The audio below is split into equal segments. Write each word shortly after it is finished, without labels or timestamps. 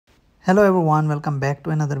Hello everyone, welcome back to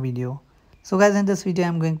another video. So guys, in this video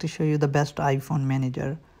I'm going to show you the best iPhone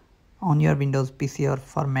manager on your Windows PC or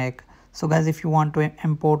for Mac. So guys, if you want to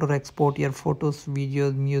import or export your photos,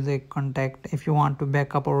 videos, music, contact, if you want to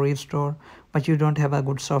backup or restore but you don't have a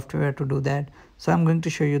good software to do that, so I'm going to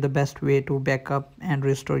show you the best way to backup and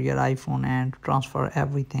restore your iPhone and transfer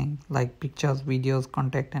everything like pictures, videos,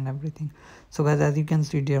 contact and everything. So guys, as you can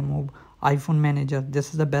see here, move iPhone manager.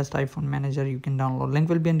 This is the best iPhone manager you can download. Link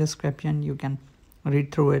will be in description. You can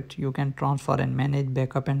read through it. You can transfer and manage,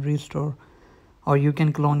 backup and restore, or you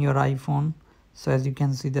can clone your iPhone. So as you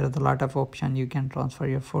can see, there is a lot of option. You can transfer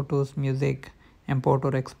your photos, music, import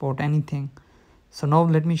or export, anything. So now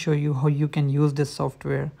let me show you how you can use this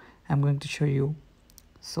software. I'm going to show you.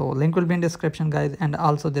 So link will be in description guys, and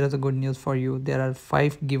also there is a good news for you. There are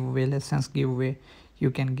 5 giveaway license giveaway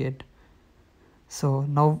you can get. So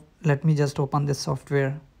now let me just open this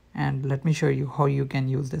software and let me show you how you can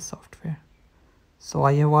use this software. So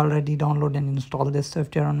I have already downloaded and installed this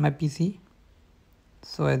software on my PC.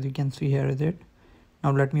 So as you can see, here is it.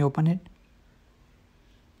 Now let me open it.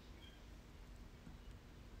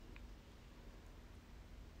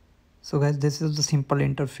 So guys, this is the simple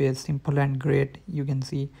interface, simple and great. You can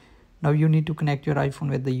see now you need to connect your iPhone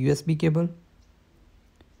with the USB cable.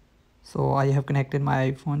 So I have connected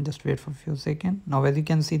my iPhone. Just wait for a few seconds. Now as you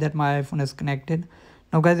can see that my iPhone is connected.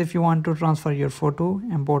 Now guys, if you want to transfer your photo,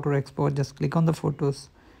 import or export, just click on the photos.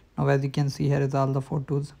 Now as you can see, here is all the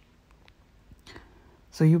photos.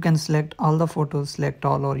 So you can select all the photos, select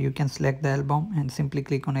all, or you can select the album and simply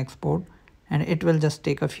click on export, and it will just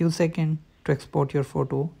take a few seconds to export your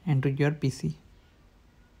photo into your PC.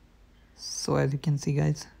 So as you can see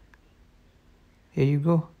guys, here you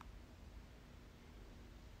go.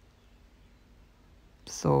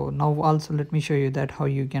 So now also let me show you that how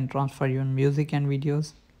you can transfer your music and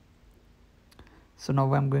videos. So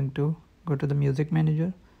now I'm going to go to the music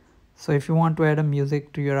manager. So if you want to add a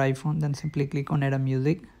music to your iPhone, then simply click on add a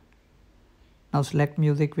music. Now select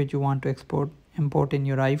music which you want to import in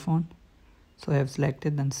your iPhone. So I have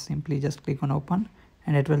selected, then simply just click on open,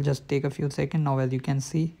 and it will just take a few seconds. Now as you can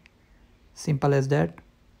see, simple as that.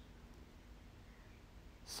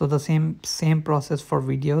 So the same process for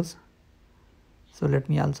videos. So let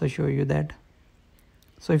me also show you that.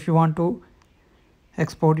 So if you want to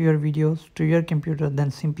export your videos to your computer,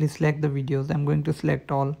 then simply select the videos. I'm going to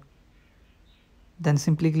select all. Then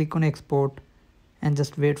simply click on export and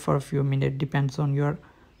just wait for a few minutes. Depends on your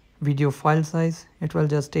video file size. It will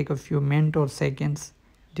just take a few minutes or seconds.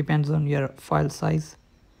 Depends on your file size.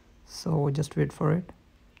 So just wait for it.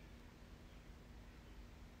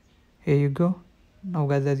 Here you go. Now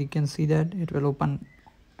guys, as you can see that it will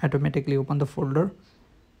automatically open the folder.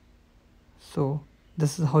 So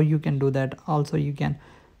this is how you can do that. Also you can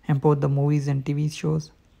import the movies and TV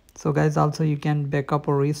shows. So guys, also you can backup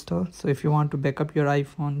or restore. So if you want to backup your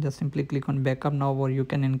iPhone, just simply click on backup now, or you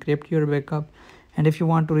can encrypt your backup. And if you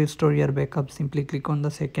want to restore your backup, simply click on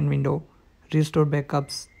the second window, restore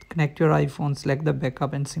backups, connect your iPhone, select the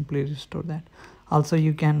backup and simply restore that. Also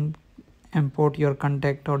you can import your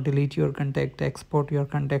contact or delete your contact, export your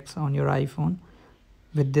contacts on your iPhone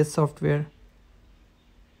with this software.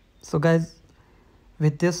 So guys,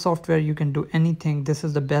 with this software you can do anything. This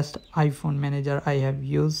is the best iPhone manager I have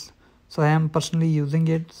used. So I am personally using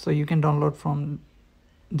it. So you can download from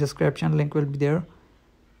description, link will be there.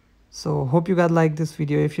 So hope you guys like this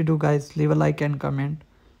video. If you do guys, leave a like and comment.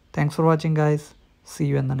 Thanks for watching guys. See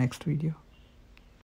you in the next video.